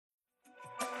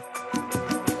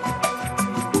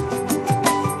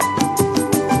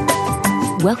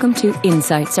Welcome to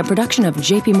Insights, a production of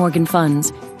JP Morgan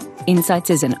Funds.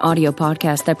 Insights is an audio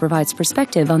podcast that provides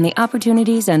perspective on the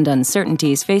opportunities and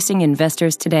uncertainties facing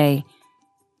investors today.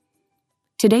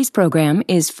 Today's program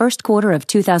is first quarter of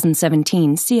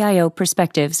 2017 CIO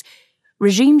Perspectives,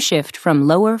 regime shift from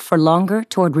lower for longer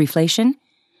toward reflation,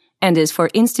 and is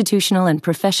for institutional and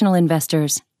professional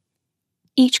investors.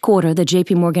 Each quarter, the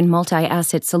JP Morgan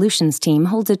Multi-Asset Solutions team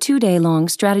holds a 2-day-long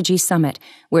strategy summit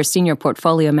where senior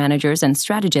portfolio managers and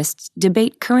strategists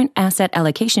debate current asset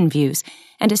allocation views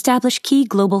and establish key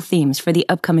global themes for the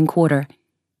upcoming quarter.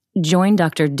 Join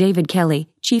Dr. David Kelly,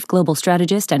 Chief Global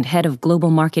Strategist and Head of Global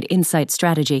Market Insight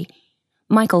Strategy,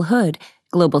 Michael Hood,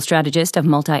 Global Strategist of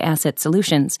Multi-Asset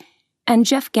Solutions, and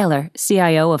Jeff Geller,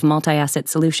 CIO of Multi-Asset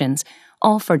Solutions,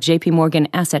 all for JP Morgan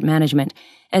Asset Management,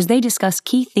 as they discuss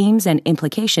key themes and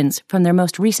implications from their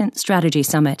most recent strategy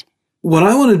summit. What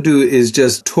I want to do is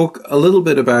just talk a little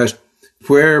bit about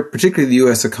where particularly the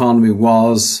US economy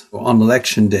was on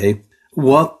election day,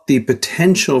 what the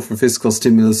potential for fiscal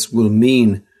stimulus will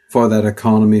mean for that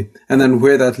economy, and then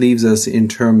where that leaves us in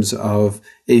terms of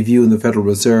a view in the Federal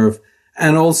Reserve,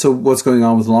 and also what's going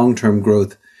on with long-term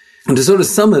growth. And to sort of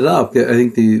sum it up, I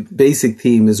think the basic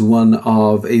theme is one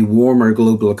of a warmer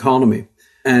global economy.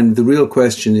 And the real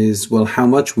question is, well, how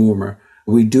much warmer?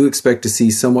 We do expect to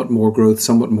see somewhat more growth,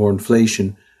 somewhat more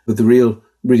inflation, but the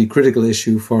really critical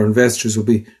issue for investors will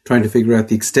be trying to figure out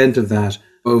the extent of that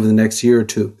over the next year or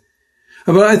two.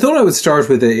 But I thought I would start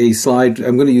with a slide.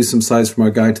 I'm going to use some slides from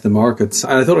our guide to the markets.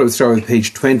 And I thought I would start with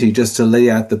page 20 just to lay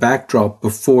out the backdrop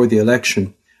before the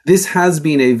election. This has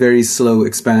been a very slow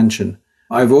expansion.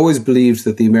 I've always believed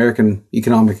that the American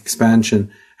economic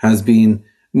expansion has been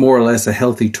more or less a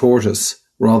healthy tortoise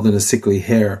rather than a sickly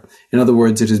hare. In other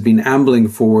words, it has been ambling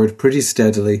forward pretty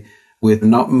steadily with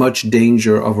not much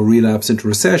danger of a relapse into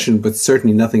recession, but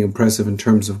certainly nothing impressive in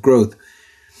terms of growth.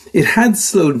 It had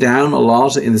slowed down a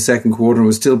lot in the second quarter and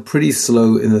was still pretty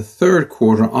slow in the third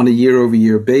quarter on a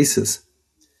year-over-year basis.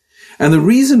 And the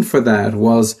reason for that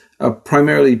was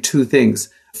primarily two things.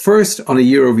 First, on a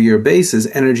year-over-year basis,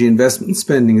 energy investment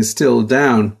spending is still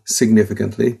down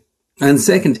significantly. And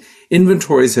second,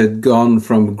 inventories had gone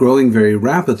from growing very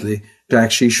rapidly to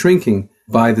actually shrinking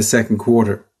by the second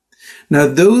quarter. Now,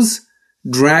 those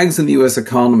drags in the US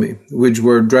economy, which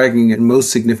were dragging it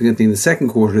most significantly in the second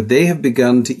quarter, they have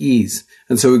begun to ease.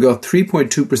 And so we got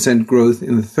 3.2% growth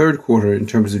in the third quarter in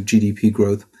terms of GDP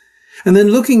growth. And then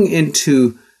looking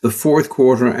into the fourth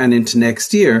quarter and into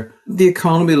next year, the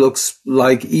economy looks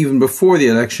like even before the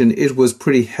election, it was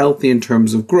pretty healthy in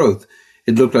terms of growth.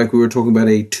 It looked like we were talking about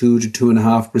a 2 to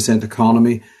 2.5%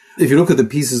 economy. If you look at the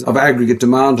pieces of aggregate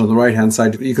demand on the right-hand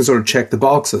side, you can sort of check the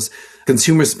boxes.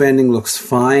 Consumer spending looks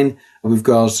fine. We've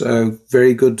got a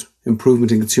very good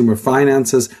improvement in consumer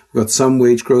finances. We've got some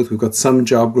wage growth. We've got some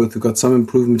job growth. We've got some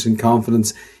improvement in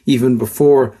confidence even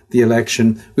before the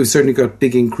election. We've certainly got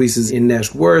big increases in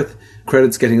net worth.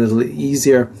 Credit's getting a little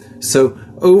easier. So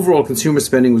overall consumer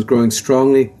spending was growing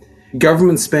strongly.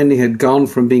 Government spending had gone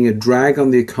from being a drag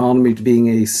on the economy to being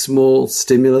a small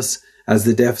stimulus as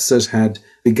the deficit had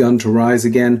begun to rise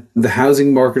again. The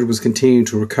housing market was continuing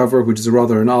to recover, which is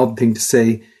rather an odd thing to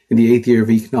say in the 8th year of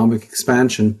economic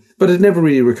expansion, but it never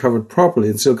really recovered properly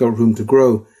and still got room to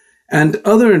grow. And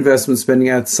other investment spending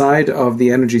outside of the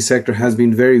energy sector has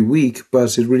been very weak,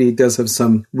 but it really does have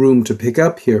some room to pick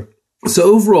up here. So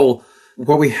overall,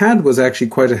 what we had was actually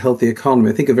quite a healthy economy.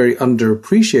 I think a very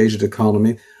underappreciated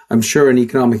economy. I'm sure an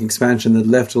economic expansion that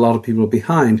left a lot of people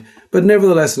behind, but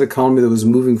nevertheless an economy that was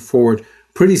moving forward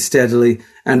pretty steadily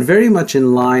and very much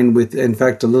in line with, in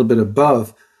fact, a little bit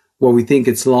above what we think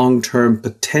its long-term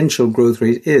potential growth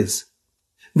rate is.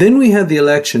 Then we had the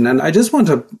election, and I just want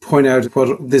to point out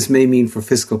what this may mean for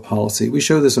fiscal policy. We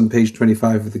show this on page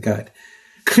 25 of the guide.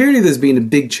 Clearly, there's been a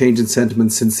big change in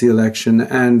sentiment since the election,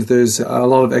 and there's a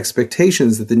lot of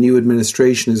expectations that the new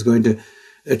administration is going to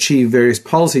achieve various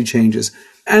policy changes.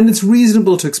 And it's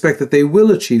reasonable to expect that they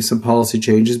will achieve some policy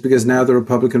changes because now the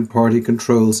Republican Party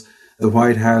controls the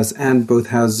White House and both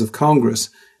houses of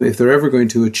Congress. If they're ever going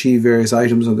to achieve various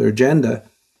items on their agenda,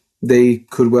 they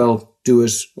could well do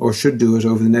it or should do it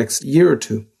over the next year or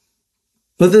two.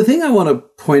 But the thing I want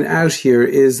to point out here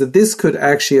is that this could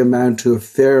actually amount to a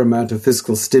fair amount of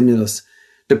fiscal stimulus,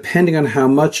 depending on how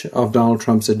much of Donald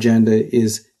Trump's agenda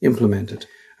is implemented.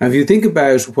 And if you think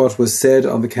about what was said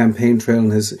on the campaign trail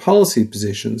and his policy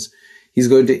positions, he's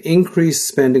going to increase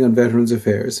spending on Veterans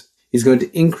Affairs. He's going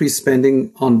to increase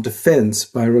spending on defense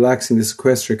by relaxing the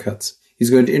sequester cuts. He's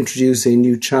going to introduce a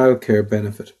new childcare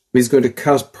benefit. He's going to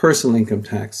cut personal income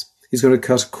tax. He's going to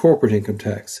cut corporate income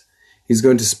tax. He's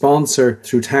going to sponsor,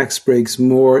 through tax breaks,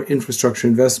 more infrastructure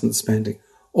investment spending.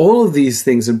 all of these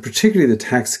things, and particularly the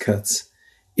tax cuts,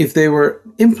 if they were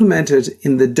implemented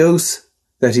in the dose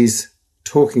that he's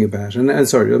talking about, and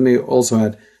sorry, let me also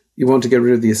add, you want to get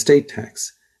rid of the estate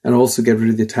tax and also get rid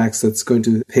of the tax that's going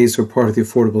to pay for part of the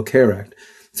Affordable Care Act.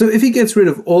 So if he gets rid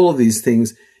of all of these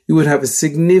things, you would have a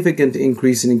significant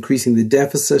increase in increasing the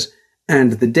deficit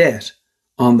and the debt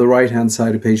on the right-hand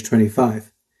side of page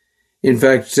 25. In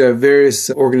fact, various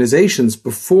organizations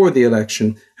before the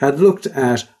election had looked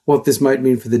at what this might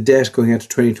mean for the debt going out to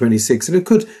 2026, and it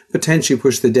could potentially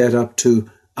push the debt up to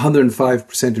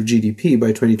 105% of GDP by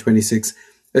 2026,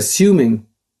 assuming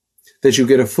that you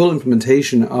get a full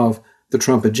implementation of the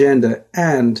Trump agenda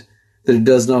and that it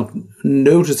does not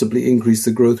noticeably increase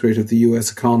the growth rate of the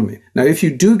US economy. Now, if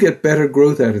you do get better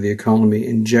growth out of the economy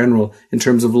in general, in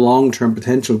terms of long-term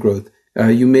potential growth,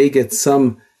 you may get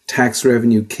some tax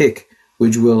revenue kick,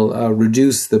 which will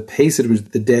reduce the pace at which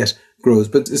the debt grows.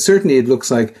 But certainly it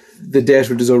looks like the debt,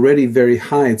 which is already very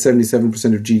high at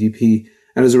 77% of GDP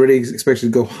and is already expected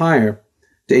to go higher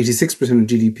to 86% of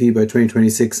GDP by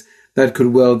 2026, that could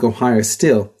well go higher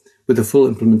still with the full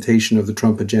implementation of the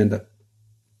Trump agenda.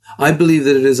 I believe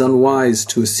that it is unwise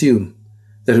to assume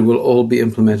that it will all be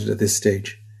implemented at this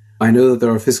stage. I know that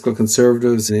there are fiscal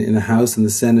conservatives in the House and the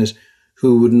Senate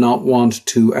who would not want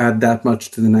to add that much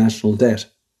to the national debt.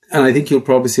 And I think you'll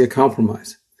probably see a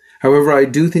compromise. However, I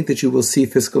do think that you will see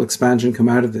fiscal expansion come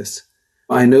out of this.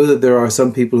 I know that there are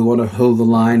some people who want to hold the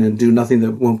line and do nothing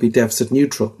that won't be deficit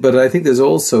neutral. But I think there's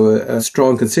also a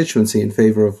strong constituency in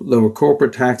favour of lower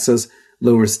corporate taxes,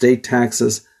 lower state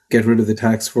taxes, get rid of the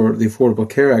tax for the Affordable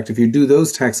Care Act. If you do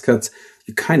those tax cuts,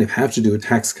 you kind of have to do a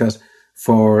tax cut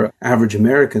for average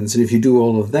Americans. And if you do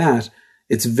all of that,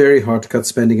 it's very hard to cut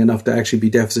spending enough to actually be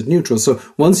deficit neutral. So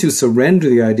once you surrender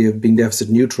the idea of being deficit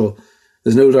neutral,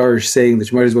 there's no Irish saying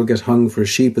that you might as well get hung for a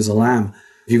sheep as a lamb.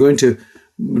 If you're going to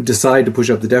decide to push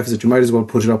up the deficit, you might as well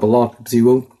push it up a lot because you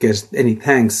won't get any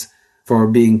thanks for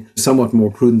being somewhat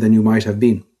more prudent than you might have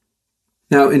been.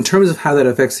 Now, in terms of how that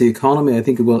affects the economy, I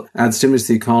think it will add stimulus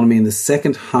to the economy in the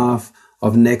second half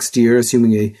of next year,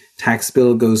 assuming a tax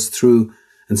bill goes through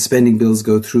and spending bills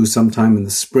go through sometime in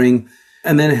the spring,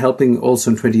 and then helping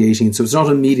also in 2018. So it's not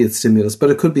immediate stimulus, but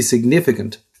it could be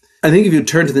significant. I think if you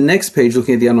turn to the next page,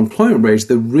 looking at the unemployment rate,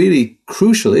 the really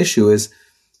crucial issue is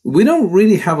we don't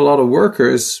really have a lot of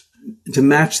workers to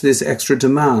match this extra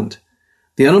demand.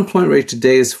 The unemployment rate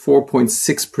today is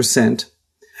 4.6%.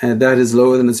 And that is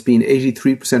lower than it's been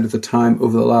 83% of the time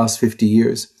over the last 50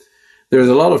 years. There's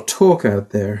a lot of talk out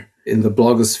there in the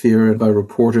blogosphere and by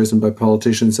reporters and by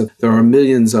politicians that there are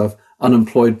millions of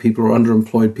unemployed people or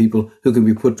underemployed people who can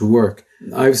be put to work.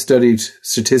 I've studied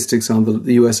statistics on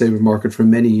the US labor market for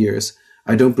many years.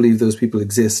 I don't believe those people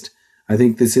exist. I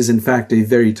think this is in fact a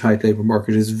very tight labor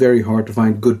market. It's very hard to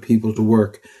find good people to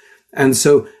work. And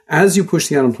so as you push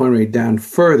the unemployment rate down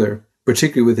further,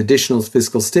 particularly with additional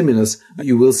fiscal stimulus,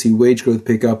 you will see wage growth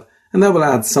pick up, and that will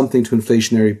add something to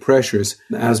inflationary pressures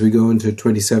as we go into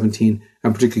 2017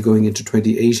 and particularly going into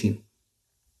 2018.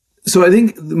 So I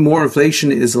think more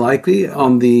inflation is likely.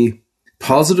 On the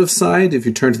positive side, if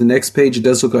you turn to the next page, it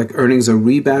does look like earnings are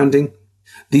rebounding.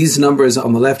 These numbers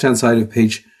on the left-hand side of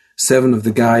page 7 of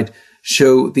the guide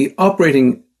show the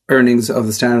operating earnings of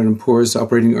the Standard & Poor's,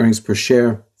 operating earnings per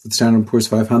share for the Standard & Poor's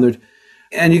 500.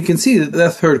 And you can see that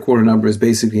that third quarter number is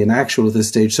basically an actual at this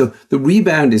stage. So the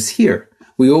rebound is here.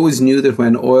 We always knew that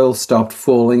when oil stopped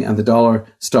falling and the dollar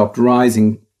stopped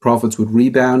rising, profits would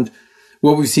rebound.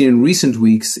 What we've seen in recent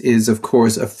weeks is, of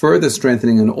course, a further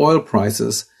strengthening in oil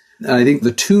prices. And I think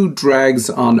the two drags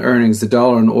on earnings, the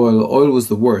dollar and oil was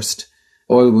the worst.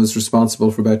 Oil was responsible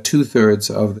for about 2/3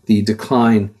 of the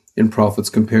decline in profits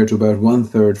compared to about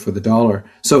 1/3 for the dollar.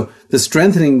 So the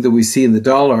strengthening that we see in the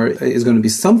dollar is going to be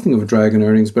something of a drag on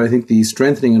earnings, but I think the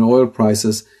strengthening in oil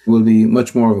prices will be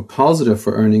much more of a positive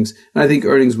for earnings. And I think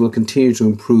earnings will continue to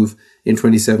improve in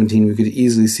 2017. We could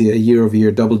easily see a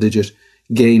year-over-year double-digit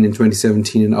gain in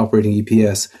 2017 in operating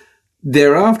EPS.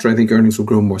 Thereafter, I think earnings will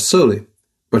grow more slowly.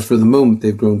 But for the moment,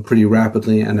 they've grown pretty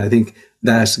rapidly. And I think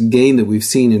that gain that we've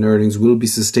seen in earnings will be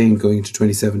sustained going into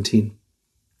 2017.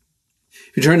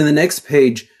 If you turn to the next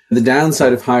page, the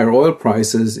downside of higher oil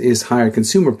prices is higher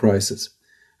consumer prices.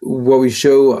 What we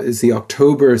show is the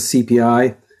October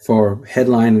CPI for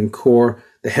headline and core.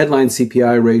 The headline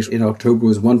CPI rate in October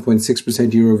was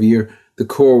 1.6% year over year. The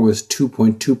core was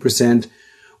 2.2%.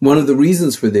 One of the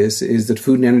reasons for this is that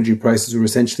food and energy prices were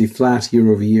essentially flat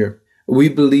year over year. We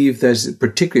believe that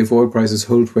particularly if oil prices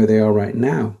hold where they are right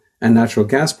now and natural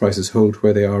gas prices hold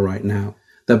where they are right now,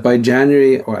 that by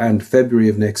January and February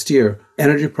of next year,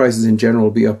 energy prices in general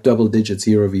will be up double digits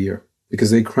year over year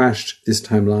because they crashed this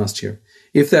time last year.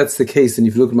 If that's the case, then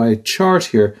if you look at my chart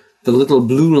here, the little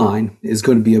blue line is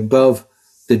going to be above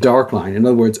the dark line. In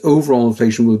other words, overall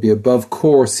inflation will be above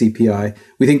core CPI.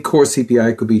 We think core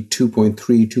CPI could be 2.3,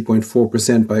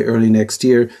 2.4% by early next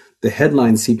year. The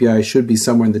headline CPI should be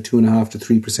somewhere in the 2.5 to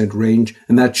 3% range.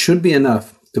 And that should be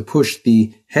enough to push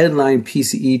the headline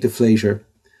PCE deflator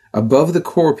above the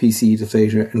core PCE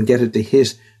deflator and get it to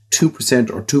hit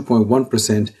 2% or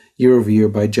 2.1% year over year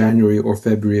by January or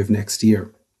February of next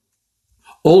year.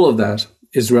 All of that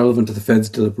is relevant to the Fed's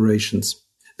deliberations.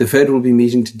 The Fed will be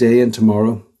meeting today and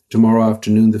tomorrow. Tomorrow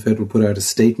afternoon, the Fed will put out a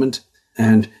statement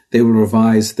and they will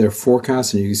revise their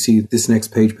forecast. And you can see this next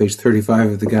page, page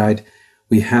 35 of the guide,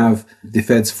 we have the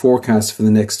Fed's forecast for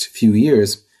the next few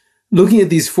years. Looking at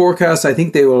these forecasts, I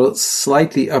think they will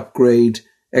slightly upgrade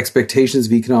expectations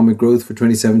of economic growth for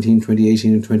 2017,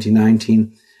 2018, and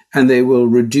 2019, and they will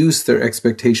reduce their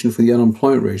expectation for the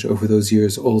unemployment rate over those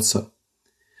years also.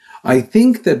 I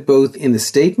think that both in the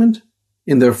statement,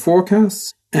 in their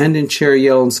forecasts, and in Chair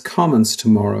Yellen's comments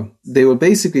tomorrow, they will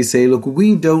basically say, look,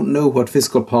 we don't know what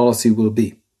fiscal policy will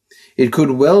be. It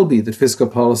could well be that fiscal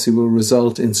policy will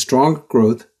result in stronger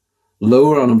growth,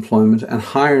 lower unemployment, and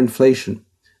higher inflation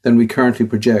than we currently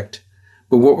project.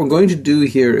 But what we're going to do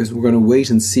here is we're going to wait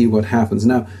and see what happens.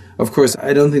 Now, of course,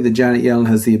 I don't think that Janet Yellen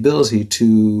has the ability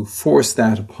to force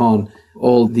that upon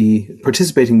all the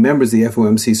participating members of the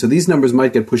FOMC. So these numbers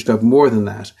might get pushed up more than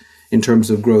that in terms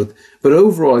of growth. But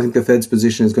overall, I think the Fed's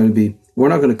position is going to be, we're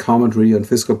not going to comment really on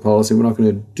fiscal policy. We're not going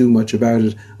to do much about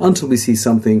it until we see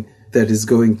something that is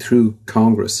going through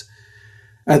Congress.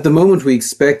 At the moment, we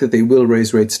expect that they will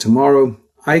raise rates tomorrow.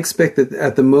 I expect that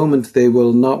at the moment they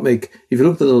will not make, if you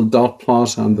look at the little dot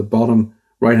plot on the bottom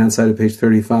right-hand side of page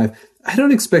 35, I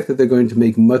don't expect that they're going to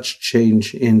make much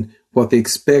change in what they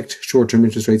expect short-term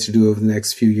interest rates to do over the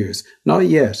next few years. Not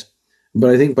yet.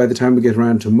 But I think by the time we get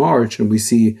around to March and we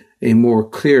see a more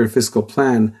clear fiscal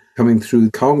plan coming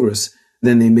through Congress,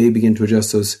 then they may begin to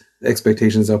adjust those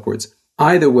expectations upwards.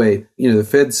 Either way, the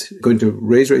Fed's going to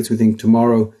raise rates, we think,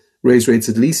 tomorrow, raise rates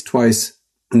at least twice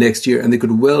next year, and they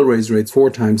could well raise rates 4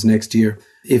 times next year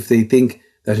if they think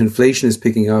that inflation is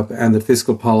picking up and that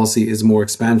fiscal policy is more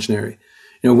expansionary.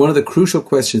 One of the crucial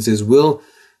questions is, will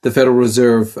the Federal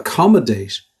Reserve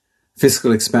accommodate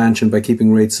fiscal expansion by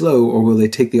keeping rates low, or will they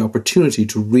take the opportunity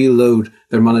to reload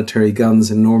their monetary guns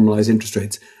and normalize interest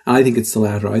rates? And I think it's the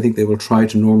latter. I think they will try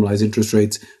to normalize interest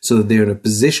rates so that they're in a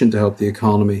position to help the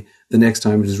economy the next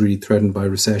time it is really threatened by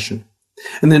recession.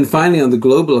 And then finally, on the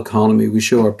global economy, we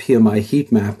show our PMI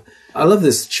heat map. I love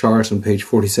this chart on page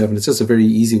 47. It's just a very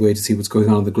easy way to see what's going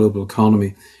on in the global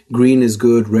economy. Green is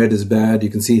good, red is bad. You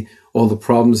can see all the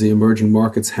problems the emerging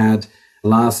markets had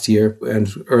last year and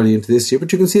early into this year,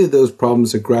 but you can see that those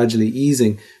problems are gradually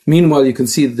easing. Meanwhile, you can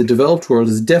see that the developed world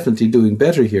is definitely doing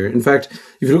better here. In fact,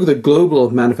 if you look at the global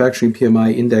manufacturing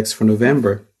PMI index for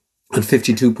November at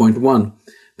 52.1,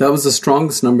 that was the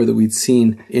strongest number that we'd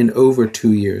seen in over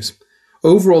 2 years.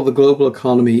 Overall, the global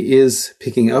economy is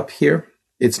picking up here.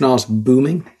 It's not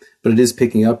booming, but it is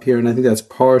picking up here. And I think that's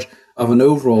part of an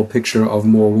overall picture of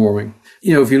more warming.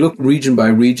 If you look region by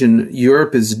region,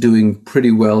 Europe is doing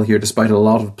pretty well here despite a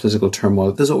lot of political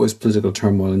turmoil. There's always political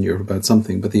turmoil in Europe about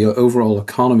something, but the overall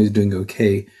economy is doing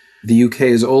okay. The UK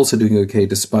is also doing okay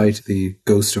despite the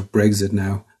ghost of Brexit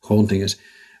now haunting it.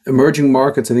 Emerging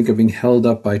markets, I think, are being held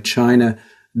up by China,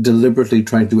 deliberately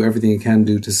trying to do everything it can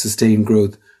do to sustain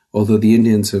growth, although the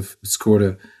Indians have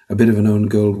scored a bit of an own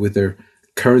goal with their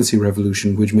currency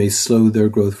revolution, which may slow their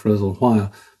growth for a little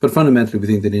while. But fundamentally, we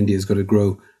think that India is going to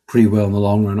grow pretty well in the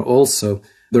long run. Also,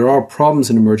 there are problems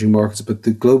in emerging markets, but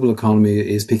the global economy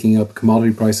is picking up.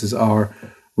 Commodity prices are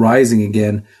rising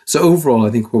again. So overall,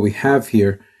 I think what we have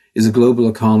here is a global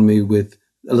economy with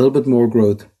a little bit more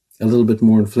growth, a little bit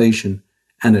more inflation,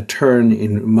 and a turn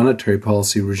in monetary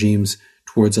policy regimes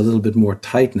towards a little bit more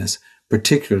tightness,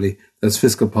 particularly as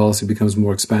fiscal policy becomes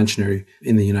more expansionary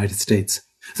in the United States.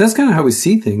 So that's kind of how we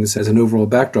see things as an overall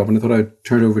backdrop. And I thought I'd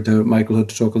turn it over to Michael Hood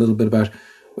to talk a little bit about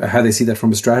how they see that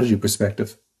from a strategy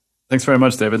perspective. Thanks very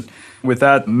much, David. With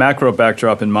that macro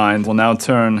backdrop in mind, we'll now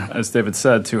turn, as David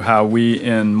said, to how we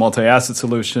in Multi-Asset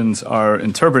Solutions are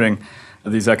interpreting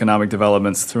these economic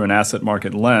developments through an asset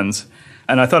market lens.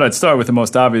 And I thought I'd start with the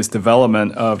most obvious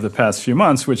development of the past few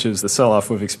months, which is the sell-off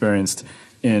we've experienced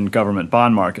in government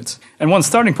bond markets. And one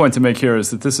starting point to make here is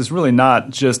that this is really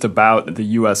not just about the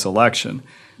U.S. election.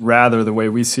 Rather, the way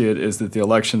we see it is that the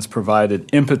elections provided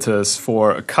impetus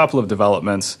for a couple of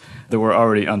developments that were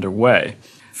already underway.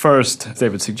 First, as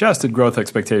David suggested, growth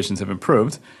expectations have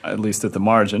improved, at least at the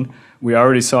margin. We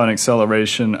already saw an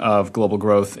acceleration of global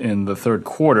growth in the third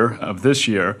quarter of this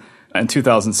year, And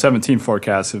 2017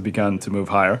 forecasts have begun to move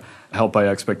higher, helped by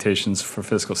expectations for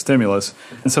fiscal stimulus.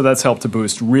 And so that's helped to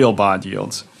boost real bond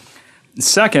yields.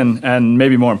 Second, and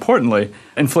maybe more importantly,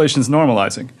 inflation's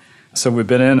normalizing. So we've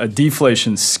been in a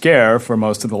deflation scare for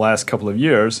most of the last couple of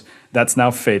years. That's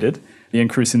now faded. The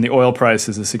increase in the oil price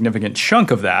is a significant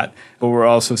chunk of that, but we're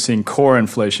also seeing core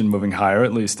inflation moving higher,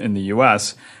 at least in the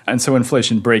U.S., and so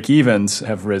inflation break-evens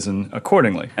have risen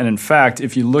accordingly. And in fact,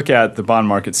 if you look at the bond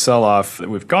market sell-off that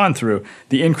we've gone through,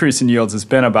 the increase in yields has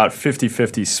been about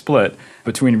 50-50 split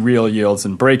between real yields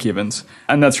and break-evens,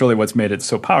 and that's really what's made it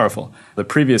so powerful. The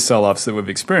previous sell-offs that we've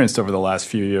experienced over the last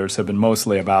few years have been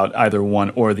mostly about either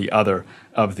one or the other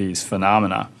of these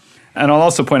phenomena. And I'll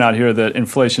also point out here that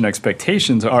inflation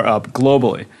expectations are up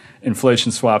globally.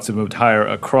 Inflation swaps have moved higher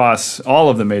across all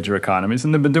of the major economies,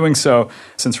 and they've been doing so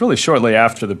since really shortly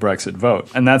after the Brexit vote.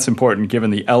 And that's important given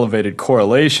the elevated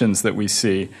correlations that we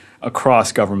see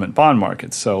across government bond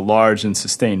markets. So large and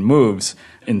sustained moves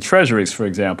in treasuries, for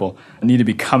example, need to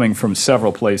be coming from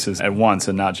several places at once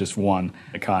and not just one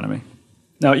economy.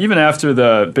 Now, even after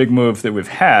the big move that we've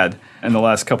had in the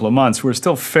last couple of months, we're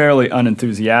still fairly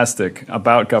unenthusiastic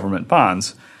about government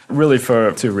bonds, really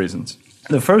for two reasons.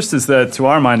 The first is that, to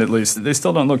our mind at least, they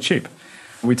still don't look cheap.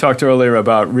 We talked earlier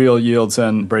about real yields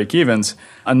and break-evens.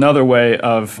 Another way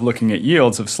of looking at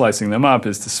yields, of slicing them up,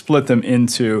 is to split them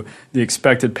into the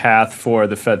expected path for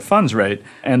the Fed funds rate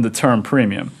and the term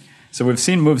premium. So we've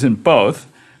seen moves in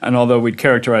both, and although we'd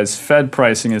characterize Fed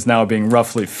pricing as now being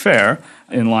roughly fair,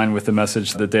 in line with the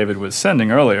message that David was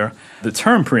sending earlier, the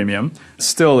term premium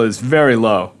still is very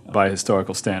low by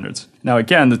historical standards. Now,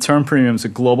 again, the term premium is a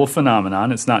global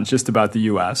phenomenon. It's not just about the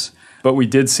U.S., but we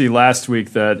did see last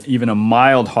week that even a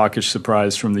mild hawkish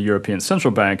surprise from the European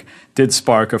Central Bank did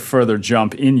spark a further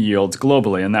jump in yields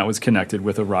globally, and that was connected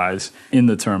with a rise in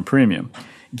the term premium.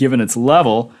 Given its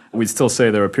level, we'd still say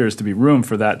there appears to be room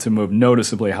for that to move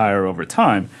noticeably higher over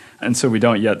time, and so we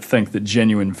don't yet think that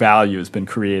genuine value has been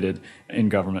created in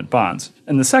government bonds.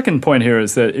 And the second point here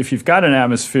is that if you've got an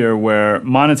atmosphere where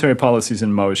monetary policy is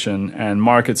in motion and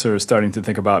markets are starting to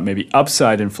think about maybe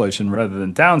upside inflation rather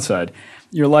than downside,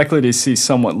 you're likely to see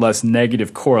somewhat less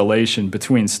negative correlation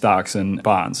between stocks and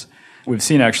bonds. We've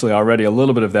seen actually already a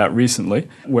little bit of that recently,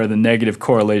 where the negative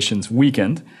correlations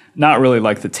weakened, not really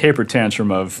like the taper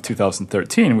tantrum of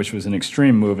 2013, which was an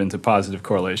extreme move into positive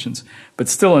correlations, but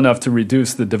still enough to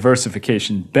reduce the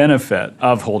diversification benefit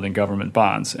of holding government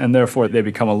bonds, and therefore they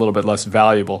become a little bit less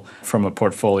valuable from a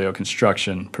portfolio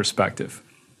construction perspective.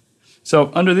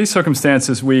 So under these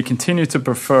circumstances, we continue to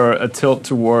prefer a tilt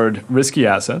toward risky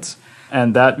assets,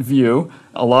 and that view,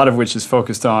 a lot of which is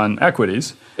focused on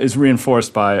equities, is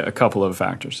reinforced by a couple of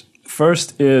factors.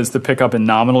 First is the pickup in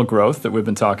nominal growth that we've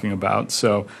been talking about,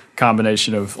 so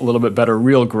combination of a little bit better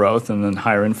real growth and then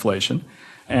higher inflation.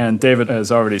 And David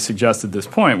has already suggested this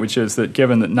point, which is that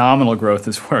given that nominal growth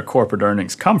is where corporate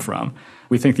earnings come from,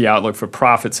 we think the outlook for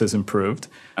profits has improved.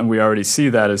 And we already see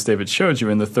that, as David showed you,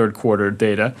 in the third quarter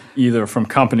data, either from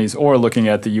companies or looking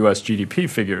at the U.S. GDP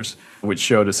figures, which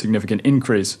showed a significant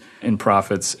increase in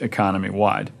profits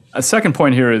economy-wide. A second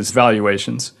point here is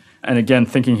valuations. And again,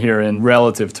 thinking here in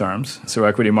relative terms, so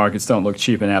equity markets don't look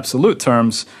cheap in absolute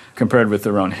terms compared with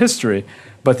their own history,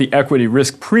 but the equity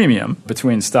risk premium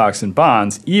between stocks and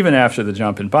bonds, even after the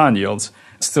jump in bond yields,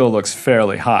 still looks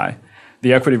fairly high.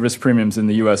 The equity risk premiums in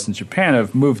the U.S. and Japan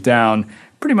have moved down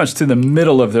pretty much to the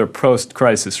middle of their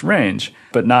post-crisis range,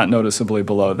 but not noticeably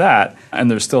below that, and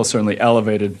they're still certainly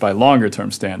elevated by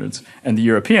longer-term standards. And the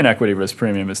European equity risk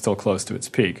premium is still close to its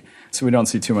peak. So we don't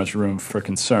see too much room for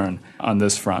concern on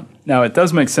this front. Now, it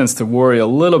does make sense to worry a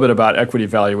little bit about equity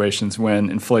valuations when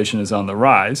inflation is on the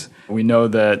rise. We know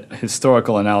that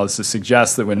historical analysis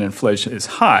suggests that when inflation is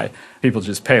high, people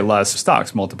just pay less,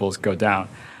 stocks multiples go down.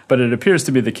 But it appears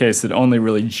to be the case that only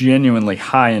really genuinely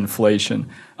high inflation,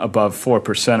 above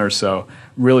 4% or so,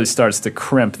 really starts to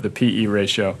crimp the PE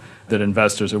ratio that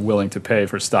investors are willing to pay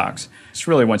for stocks. It's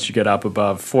really once you get up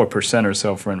above 4% or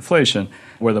so for inflation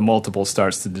where the multiple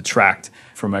starts to detract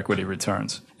from equity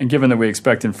returns. And given that we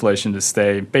expect inflation to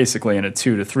stay basically in a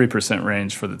 2 to 3%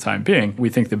 range for the time being, we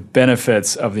think the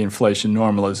benefits of the inflation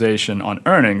normalization on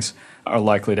earnings are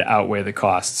likely to outweigh the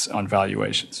costs on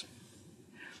valuations.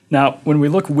 Now, when we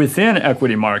look within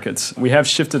equity markets, we have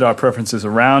shifted our preferences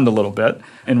around a little bit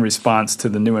in response to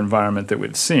the new environment that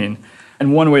we've seen.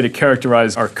 And one way to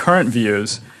characterize our current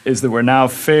views is that we're now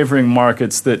favoring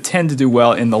markets that tend to do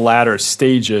well in the latter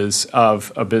stages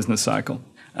of a business cycle.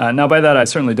 Now, by that, I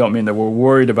certainly don't mean that we're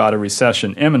worried about a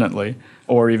recession imminently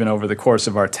or even over the course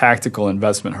of our tactical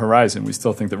investment horizon. We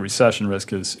still think that recession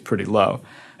risk is pretty low.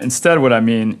 Instead, what I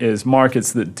mean is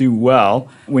markets that do well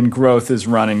when growth is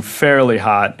running fairly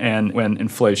hot and when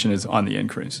inflation is on the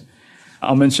increase.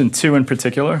 I'll mention two in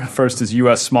particular. First is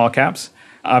U.S. small caps.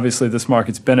 Obviously, this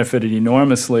market's benefited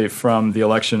enormously from the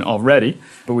election already,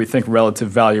 but we think relative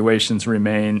valuations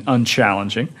remain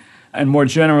unchallenging. And more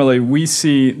generally, we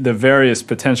see the various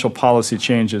potential policy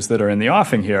changes that are in the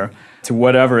offing here, to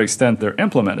whatever extent they're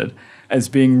implemented, as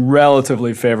being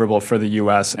relatively favorable for the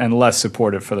U.S. and less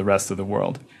supportive for the rest of the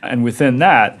world. And within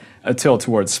that, a tilt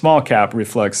towards small cap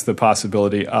reflects the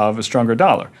possibility of a stronger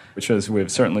dollar, which, as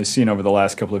we've certainly seen over the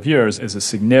last couple of years, is a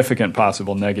significant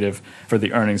possible negative for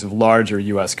the earnings of larger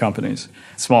U.S. companies.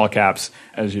 Small caps,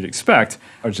 as you'd expect,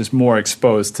 are just more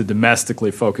exposed to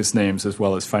domestically focused names as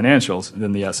well as financials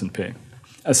than the S&P.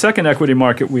 A second equity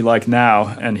market we like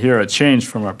now, and here a change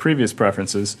from our previous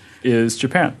preferences, is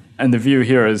Japan. And the view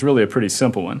here is really a pretty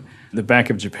simple one. The Bank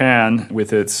of Japan,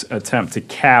 with its attempt to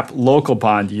cap local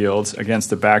bond yields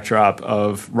against a backdrop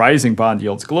of rising bond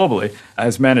yields globally,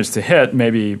 has managed to hit,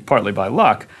 maybe partly by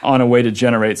luck, on a way to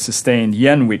generate sustained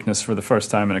yen weakness for the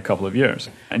first time in a couple of years.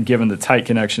 And given the tight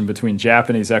connection between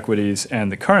Japanese equities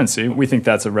and the currency, we think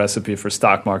that's a recipe for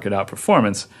stock market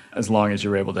outperformance as long as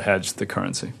you're able to hedge the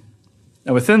currency.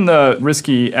 Now, within the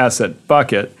risky asset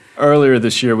bucket, earlier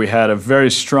this year we had a very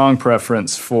strong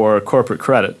preference for corporate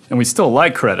credit, and we still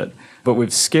like credit, but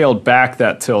we've scaled back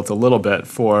that tilt a little bit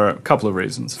for a couple of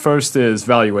reasons. First is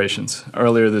valuations.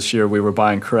 Earlier this year we were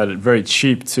buying credit very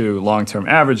cheap to long-term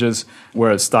averages,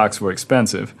 whereas stocks were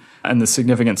expensive, and the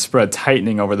significant spread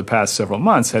tightening over the past several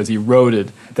months has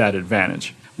eroded that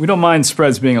advantage. We don't mind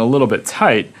spreads being a little bit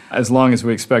tight as long as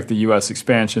we expect the U.S.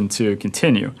 expansion to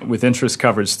continue. With interest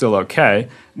coverage still okay,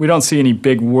 we don't see any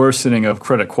big worsening of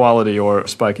credit quality or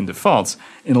spike in defaults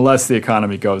unless the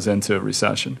economy goes into a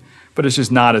recession. But it's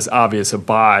just not as obvious a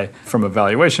buy from a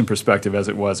valuation perspective as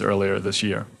it was earlier this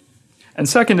year. And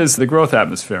second is the growth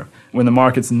atmosphere. When the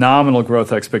market's nominal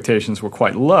growth expectations were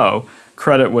quite low,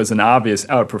 credit was an obvious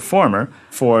outperformer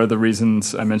for the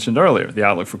reasons I mentioned earlier. The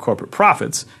outlook for corporate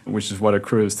profits, which is what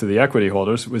accrues to the equity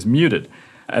holders, was muted.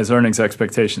 As earnings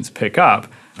expectations pick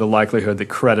up, the likelihood that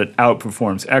credit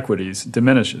outperforms equities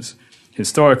diminishes.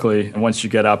 Historically, once you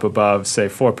get up above, say,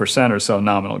 4% or so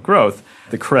nominal growth,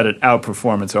 the credit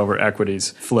outperformance over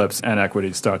equities flips and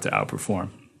equities start to outperform.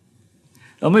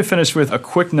 Let me finish with a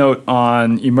quick note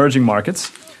on emerging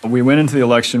markets. We went into the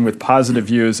election with positive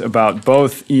views about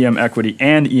both EM equity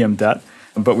and EM debt,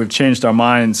 but we've changed our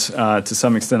minds to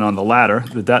some extent on the latter,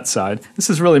 the debt side. This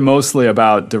is really mostly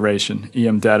about duration.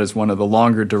 EM debt is one of the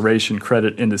longer duration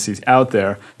credit indices out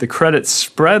there. The credit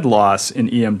spread loss in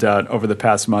EM debt over the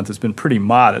past month has been pretty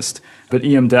modest, but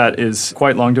EM debt is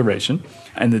quite long duration,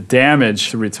 and the damage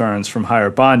to returns from higher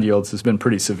bond yields has been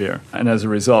pretty severe. And as a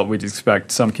result, we'd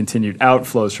expect some continued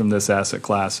outflows from this asset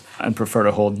class and prefer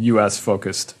to hold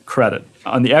U.S.-focused credit.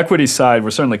 On the equity side,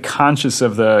 we're certainly conscious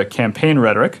of the campaign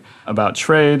rhetoric about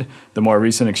trade, the more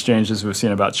recent exchanges we've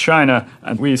seen about China,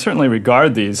 and we certainly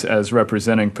regard these as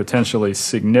representing potentially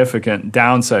significant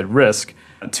downside risk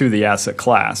to the asset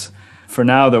class. For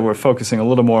now, though, we're focusing a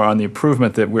little more on the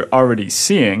improvement that we're already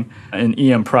seeing in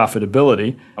EM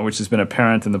profitability, which has been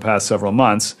apparent in the past several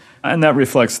months, and that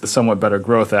reflects the somewhat better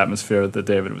growth atmosphere that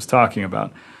David was talking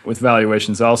about. With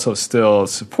valuations also still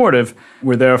supportive,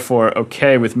 we're therefore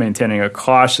okay with maintaining a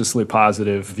cautiously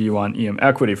positive view on EM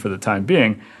equity for the time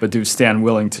being, but do stand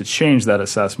willing to change that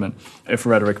assessment if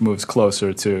rhetoric moves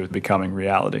closer to becoming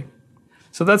reality.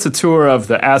 So that's a tour of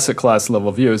the asset class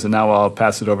level views, and now I'll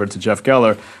pass it over to Jeff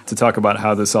Geller to talk about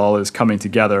how this all is coming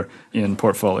together in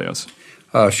portfolios.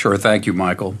 Sure. Thank you,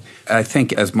 Michael. I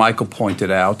think, as Michael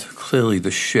pointed out, clearly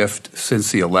the shift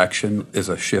since the election is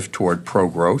a shift toward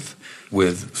pro-growth,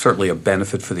 with certainly a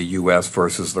benefit for the U.S.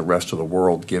 versus the rest of the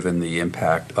world, given the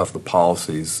impact of the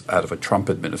policies out of a Trump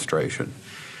administration.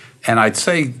 And I'd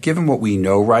say, given what we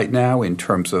know right now in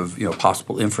terms of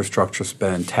possible infrastructure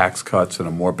spend, tax cuts, and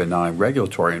a more benign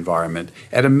regulatory environment,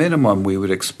 at a minimum, we would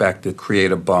expect to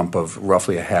create a bump of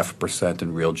roughly 0.5%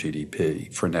 in real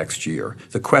GDP for next year.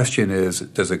 The question is,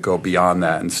 does it go beyond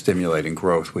that and stimulating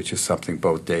growth, which is something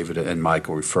both David and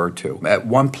Michael referred to. At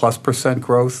 1+%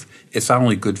 growth, it's not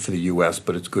only good for the U.S.,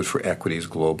 but it's good for equities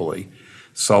globally.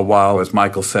 So while, as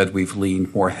Michael said, we've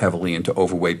leaned more heavily into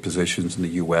overweight positions in the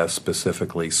U.S.,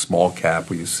 specifically small cap,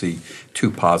 where you see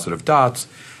 2 positive dots,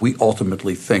 we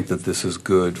ultimately think that this is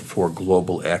good for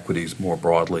global equities more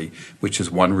broadly, which is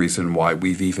one reason why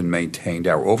we've even maintained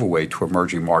our overweight to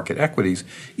emerging market equities,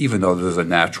 even though there's a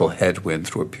natural headwind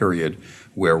through a period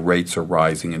where rates are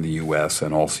rising in the U.S.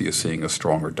 and also you're seeing a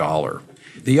stronger dollar.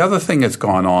 The other thing that's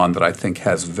gone on that I think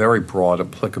has very broad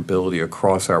applicability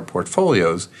across our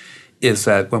portfolios is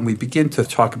that when we begin to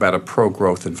talk about a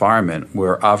pro-growth environment,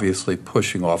 we're obviously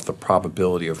pushing off the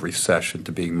probability of recession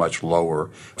to being much lower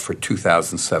for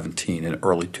 2017 and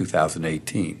early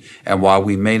 2018. And while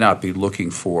we may not be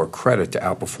looking for credit to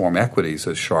outperform equities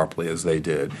as sharply as they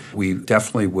did, we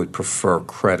definitely would prefer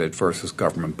credit versus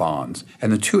government bonds.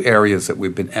 And the 2 areas that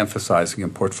we've been emphasizing in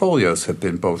portfolios have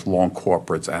been both long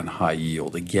corporates and high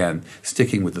yield, again,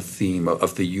 sticking with the theme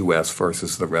of the U.S.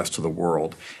 versus the rest of the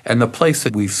world. And the place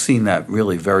that we've seen that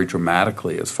really very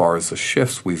dramatically as far as the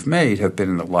shifts we've made have been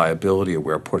in the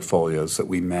liability-aware portfolios that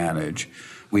we manage.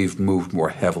 We've moved more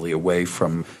heavily away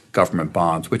from government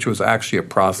bonds, which was actually a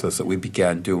process that we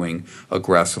began doing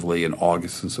aggressively in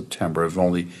August and September. Have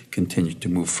only continued to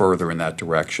move further in that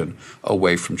direction,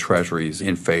 away from treasuries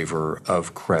in favor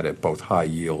of credit, both high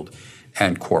yield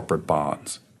and corporate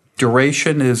bonds.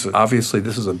 Duration is obviously,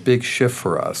 this is a big shift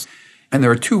for us. And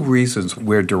there are 2 reasons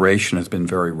where duration has been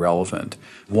very relevant.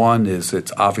 One is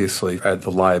it's obviously at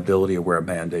the liability-aware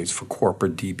mandates for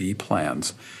corporate DB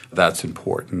plans. That's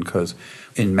important because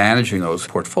in managing those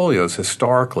portfolios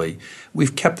historically,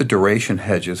 we've kept the duration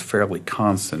hedges fairly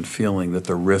constant, feeling that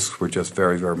the risks were just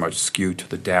very, very much skewed to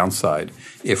the downside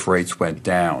if rates went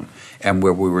down. And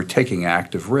where we were taking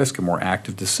active risk and more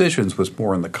active decisions was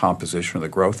more in the composition of the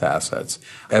growth assets.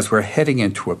 As we're heading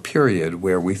into a period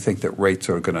where we think that rates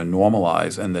are going to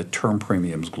normalize and that term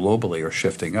premiums globally are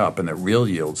shifting up and that real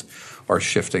yields are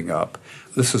shifting up,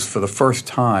 this is for the first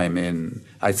time in,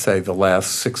 I'd say, the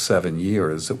last 6-7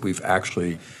 years that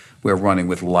we're running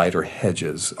with lighter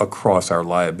hedges across our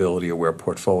liability-aware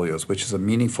portfolios, which is a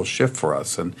meaningful shift for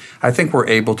us. And I think we're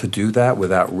able to do that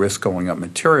without risk going up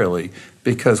materially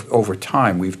because over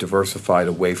time we've diversified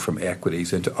away from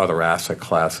equities into other asset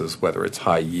classes, whether it's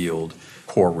high yield,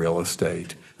 core real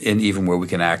estate, and even where we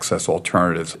can access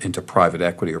alternatives into private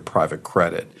equity or private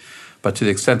credit. But to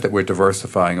the extent that we're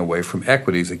diversifying away from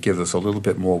equities, it gives us a little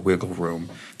bit more wiggle room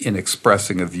in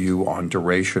expressing a view on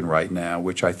duration right now,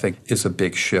 which I think is a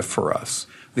big shift for us.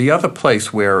 The other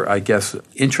place where I guess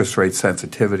interest rate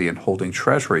sensitivity and holding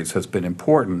treasuries has been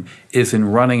important is in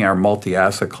running our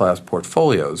multi-asset class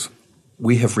portfolios.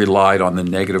 We have relied on the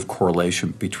negative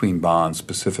correlation between bonds,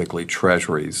 specifically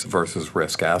treasuries versus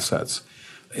risk assets,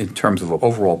 in terms of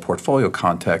overall portfolio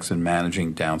context and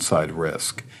managing downside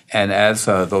risk. And as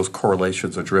those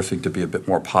correlations are drifting to be a bit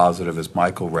more positive, as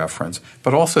Michael referenced,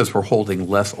 but also as we're holding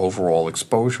less overall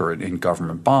exposure in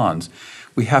government bonds,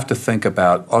 we have to think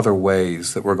about other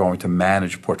ways that we're going to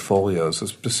manage portfolios,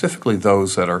 specifically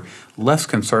those that are less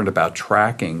concerned about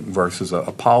tracking versus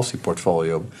a policy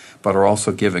portfolio, but are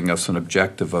also giving us an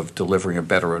objective of delivering a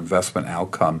better investment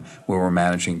outcome when we're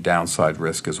managing downside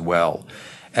risk as well.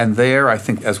 And there, I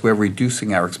think, as we're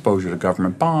reducing our exposure to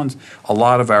government bonds, a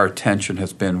lot of our attention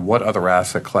has been what other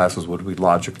asset classes would we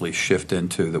logically shift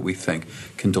into that we think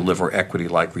can deliver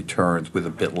equity-like returns with a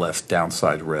bit less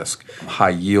downside risk. High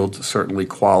yield certainly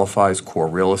qualifies, core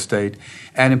real estate,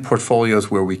 and in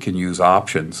portfolios where we can use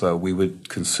options, we would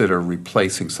consider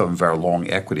replacing some of our long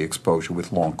equity exposure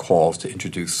with long calls to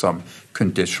introduce some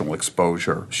conditional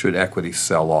exposure should equity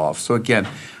sell off. So again,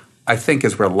 I think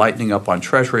as we're lightening up on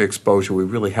treasury exposure, we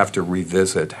really have to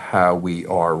revisit how we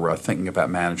are thinking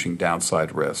about managing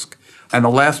downside risk. And the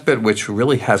last bit, which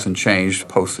really hasn't changed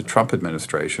post the Trump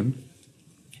administration,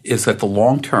 is that the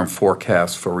long-term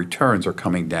forecasts for returns are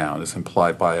coming down, as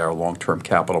implied by our long-term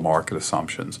capital market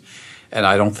assumptions. And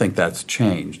I don't think that's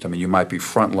changed. I mean, you might be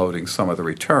front-loading some of the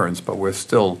returns, but we're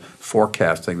still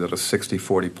forecasting that a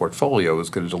 60-40 portfolio is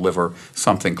going to deliver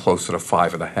something closer to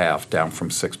 5.5%, down from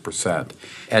 6%.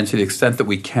 And to the extent that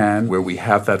we can, where we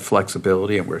have that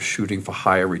flexibility and we're shooting for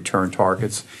higher return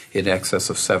targets in excess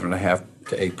of 7.5%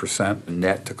 to 8%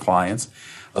 net to clients,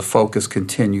 the focus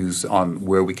continues on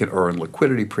where we can earn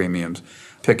liquidity premiums,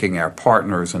 picking our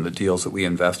partners and the deals that we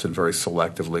invest in very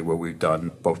selectively, where we've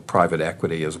done both private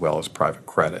equity as well as private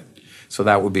credit. So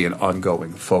that would be an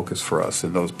ongoing focus for us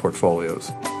in those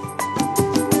portfolios.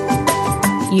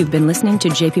 You've been listening to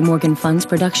JP Morgan Fund's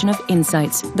production of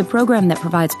Insights, the program that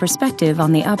provides perspective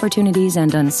on the opportunities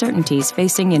and uncertainties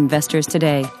facing investors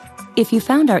today. If you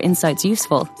found our insights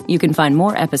useful, you can find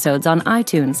more episodes on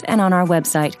iTunes and on our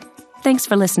website. Thanks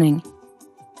for listening.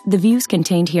 The views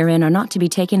contained herein are not to be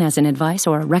taken as an advice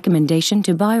or a recommendation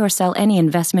to buy or sell any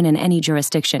investment in any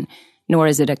jurisdiction, nor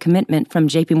is it a commitment from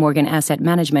JP Morgan Asset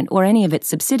Management or any of its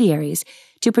subsidiaries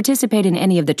to participate in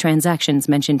any of the transactions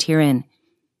mentioned herein.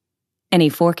 Any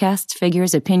forecasts,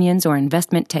 figures, opinions, or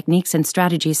investment techniques and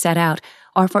strategies set out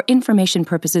are for information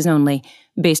purposes only,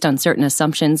 based on certain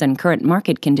assumptions and current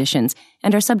market conditions,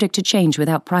 and are subject to change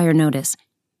without prior notice.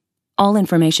 All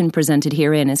information presented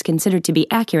herein is considered to be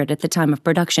accurate at the time of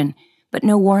production, but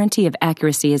no warranty of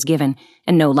accuracy is given,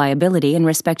 and no liability in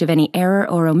respect of any error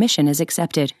or omission is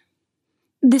accepted.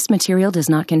 This material does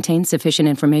not contain sufficient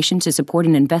information to support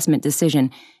an investment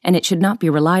decision, and it should not be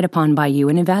relied upon by you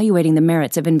in evaluating the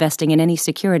merits of investing in any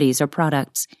securities or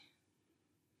products.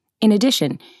 In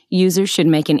addition, users should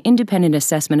make an independent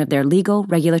assessment of their legal,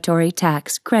 regulatory,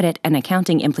 tax, credit, and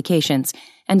accounting implications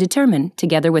and determine,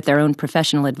 together with their own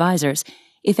professional advisors,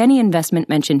 if any investment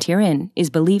mentioned herein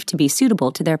is believed to be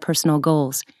suitable to their personal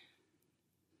goals.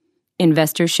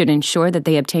 Investors should ensure that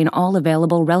they obtain all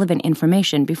available relevant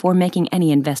information before making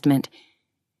any investment.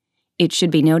 It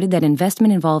should be noted that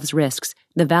investment involves risks,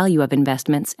 the value of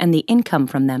investments, and the income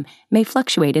from them may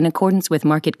fluctuate in accordance with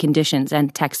market conditions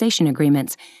and taxation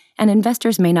agreements, and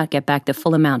investors may not get back the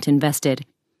full amount invested.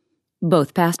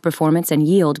 Both past performance and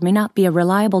yield may not be a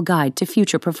reliable guide to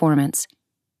future performance.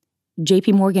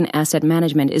 JP Morgan Asset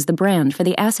Management is the brand for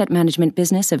the asset management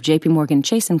business of JP Morgan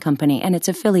Chase & Company and its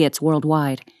affiliates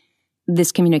worldwide.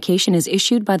 This communication is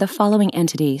issued by the following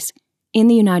entities. In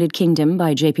the United Kingdom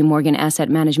by JP Morgan Asset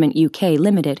Management UK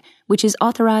Limited, which is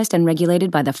authorized and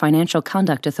regulated by the Financial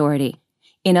Conduct Authority.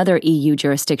 In other EU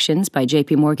jurisdictions by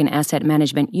JP Morgan Asset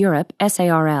Management Europe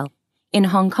SARL. In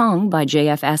Hong Kong by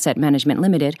JF Asset Management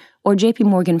Limited or JP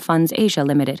Morgan Funds Asia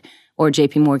Limited or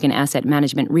JP Morgan Asset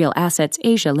Management Real Assets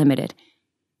Asia Limited.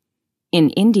 In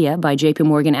India by JP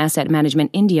Morgan Asset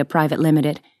Management India Private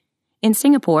Limited. In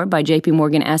Singapore by JP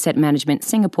Morgan Asset Management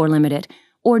Singapore Limited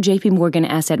or JP Morgan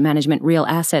Asset Management Real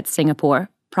Assets Singapore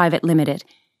Private Limited.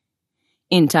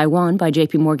 In Taiwan by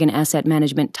JP Morgan Asset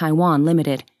Management Taiwan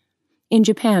Limited. In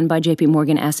Japan by JP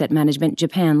Morgan Asset Management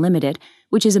Japan Limited,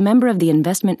 which is a member of the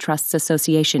Investment Trusts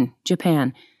Association,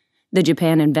 Japan, the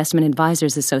Japan Investment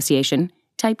Advisors Association,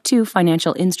 Type 2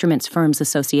 Financial Instruments Firms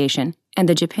Association, and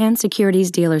the Japan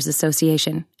Securities Dealers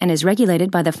Association, and is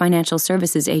regulated by the Financial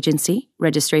Services Agency,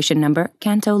 registration number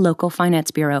Kanto Local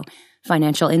Finance Bureau,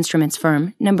 Financial Instruments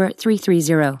Firm, number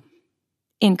 330.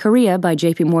 In Korea by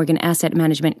JP Morgan Asset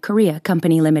Management Korea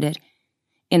Company Limited.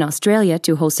 In Australia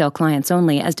to wholesale clients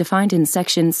only as defined in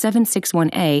Section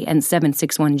 761A and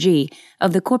 761G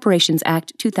of the Corporations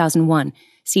Act 2001,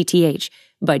 CTH,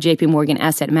 by JP Morgan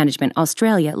Asset Management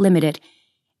Australia Limited,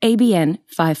 ABN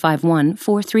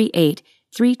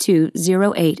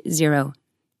 551-438-32080,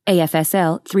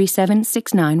 AFSL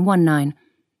 376919.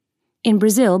 In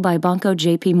Brazil by Banco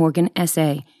JP Morgan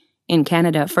SA. In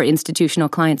Canada for institutional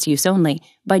clients' use only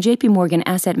by JP Morgan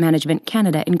Asset Management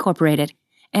Canada Incorporated.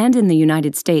 And in the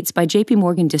United States by JP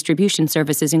Morgan Distribution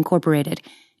Services Incorporated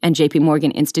and JP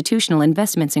Morgan Institutional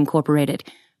Investments Incorporated,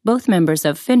 both members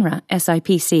of FINRA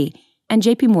SIPC and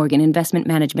JP Morgan Investment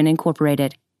Management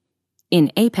Incorporated.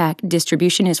 In APAC,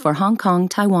 distribution is for Hong Kong,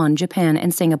 Taiwan, Japan,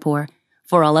 and Singapore.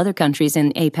 For all other countries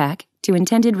in APAC, to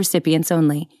intended recipients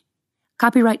only.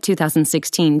 Copyright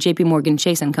 2016 JP Morgan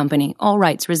Chase & Company, all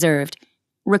rights reserved.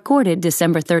 Recorded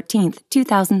December 13,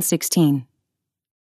 2016.